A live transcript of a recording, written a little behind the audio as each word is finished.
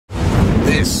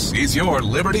This is your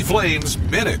Liberty Flames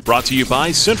Minute. Brought to you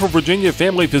by Central Virginia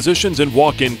Family Physicians and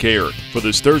Walk-In Care. For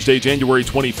this Thursday, January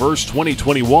 21st,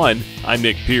 2021, I'm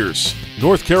Nick Pierce.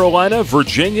 North Carolina,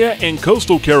 Virginia, and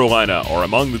Coastal Carolina are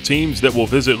among the teams that will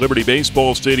visit Liberty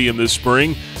Baseball Stadium this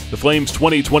spring. The Flames'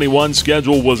 2021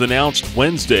 schedule was announced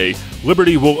Wednesday.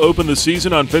 Liberty will open the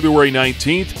season on February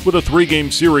 19th with a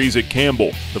 3-game series at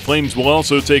Campbell. The Flames will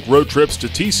also take road trips to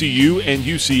TCU and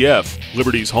UCF.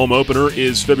 Liberty's home opener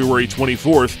is February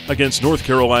 24th against North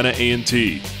Carolina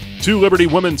A&T. 2 Liberty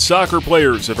women's soccer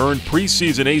players have earned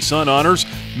preseason ASUN honors.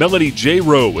 Melody J.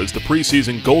 Rowe is the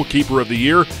preseason goalkeeper of the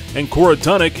year, and Cora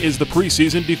Dunnick is the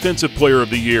preseason defensive player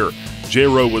of the year. J.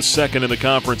 Rowe was second in the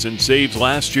conference in saves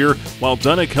last year, while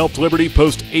Dunnick helped Liberty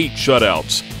post 8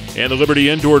 shutouts. And the Liberty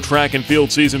indoor track and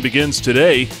field season begins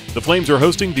today. The Flames are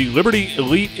hosting the Liberty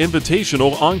Elite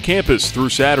Invitational on campus through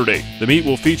Saturday. The meet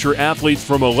will feature athletes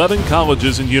from 11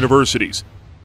 colleges and universities.